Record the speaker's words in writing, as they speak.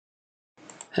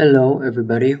Hello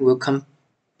everybody, welcome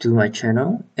to my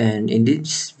channel, and in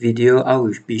this video I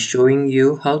will be showing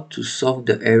you how to solve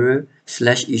the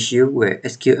error/issue where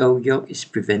SQLYOG is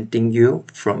preventing you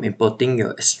from importing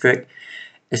your abstract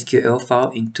SQL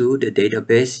file into the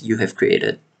database you have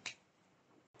created.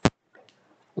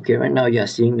 Okay, right now you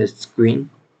are seeing the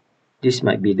screen. This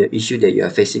might be the issue that you are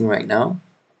facing right now.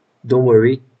 Don't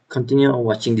worry, continue on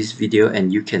watching this video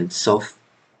and you can solve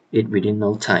it within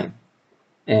no time.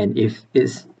 And if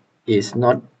this is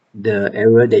not the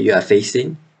error that you are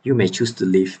facing, you may choose to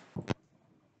leave.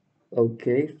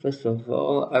 Okay, first of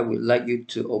all, I would like you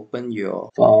to open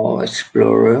your File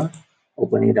Explorer.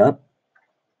 Open it up.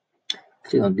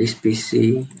 Click on this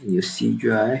PC in your C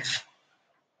drive.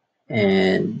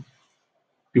 And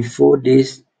before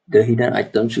this, the hidden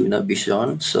items will not be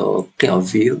shown. So click on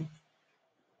View.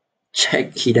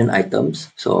 Check Hidden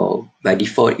Items. So by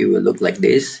default, it will look like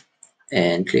this.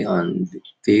 And click on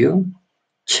View.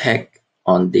 Check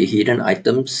on the Hidden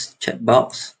Items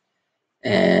checkbox.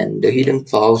 And the hidden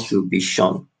files will be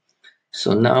shown.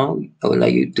 So now I would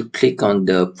like you to click on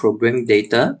the program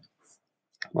data.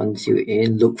 Once you're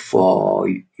in, look for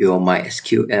your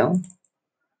MySQL.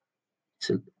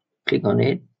 So click on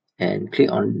it and click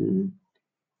on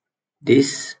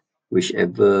this, which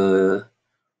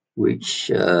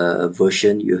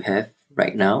version you have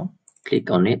right now. Click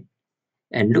on it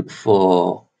and look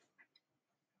for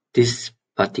this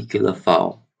particular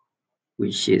file,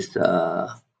 which is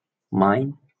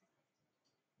my.ini.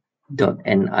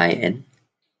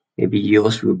 Maybe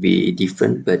yours will be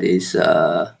different, but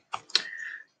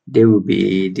there will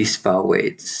be this file where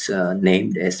it's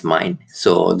named as mine.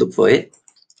 So look for it,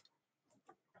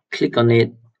 click on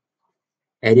it,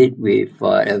 edit with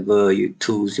whatever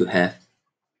tools you have.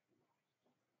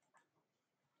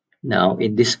 Now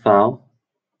in this file,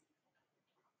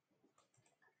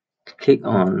 click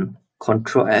on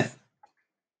Ctrl F,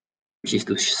 which is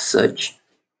to search.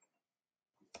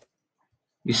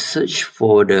 You search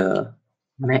for the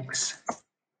max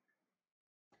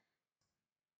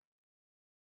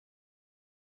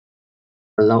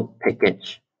allowed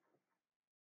package.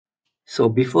 So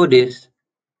before this,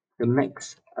 the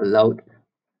max allowed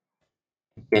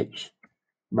package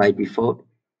by default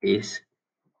is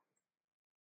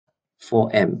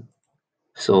 4M,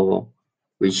 so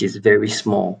which is very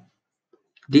small.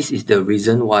 This is the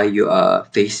reason why you are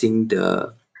facing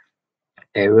the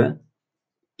error,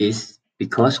 is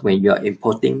because when you are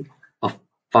importing a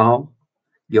file,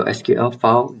 your SQL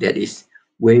file that is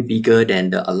way bigger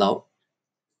than the allowed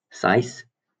size,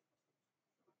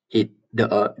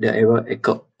 the error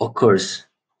occurs.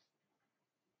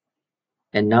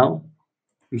 And now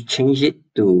you change it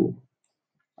to,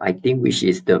 I think, which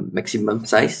is the maximum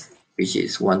size, which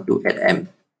is 128M.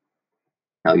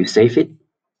 Now you save it.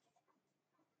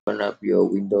 Open up your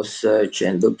Windows search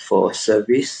and look for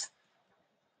service.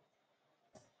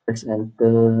 Press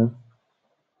enter.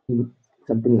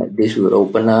 Something like this will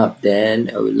open up. Then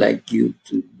I would like you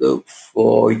to look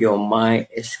for your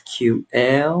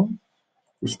MySQL,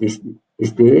 which is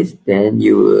this. Then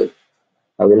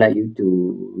I would like you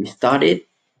to restart it.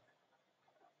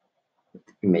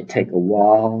 It may take a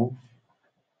while.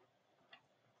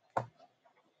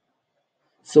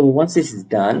 So once this is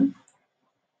done,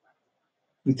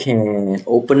 you can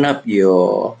open up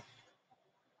your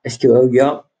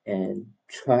SQLYOG and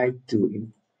try to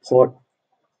import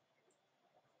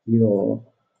your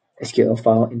SQL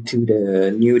file into the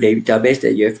new database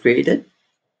that you have created.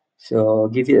 So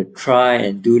give it a try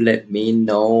and do let me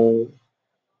know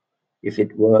if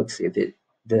it works. If it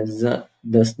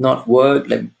does not work,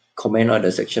 like comment on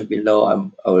the section below. I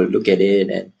will look at it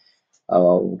and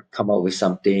I'll come up with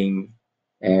something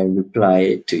and reply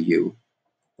it to you.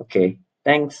 Okay,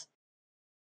 thanks.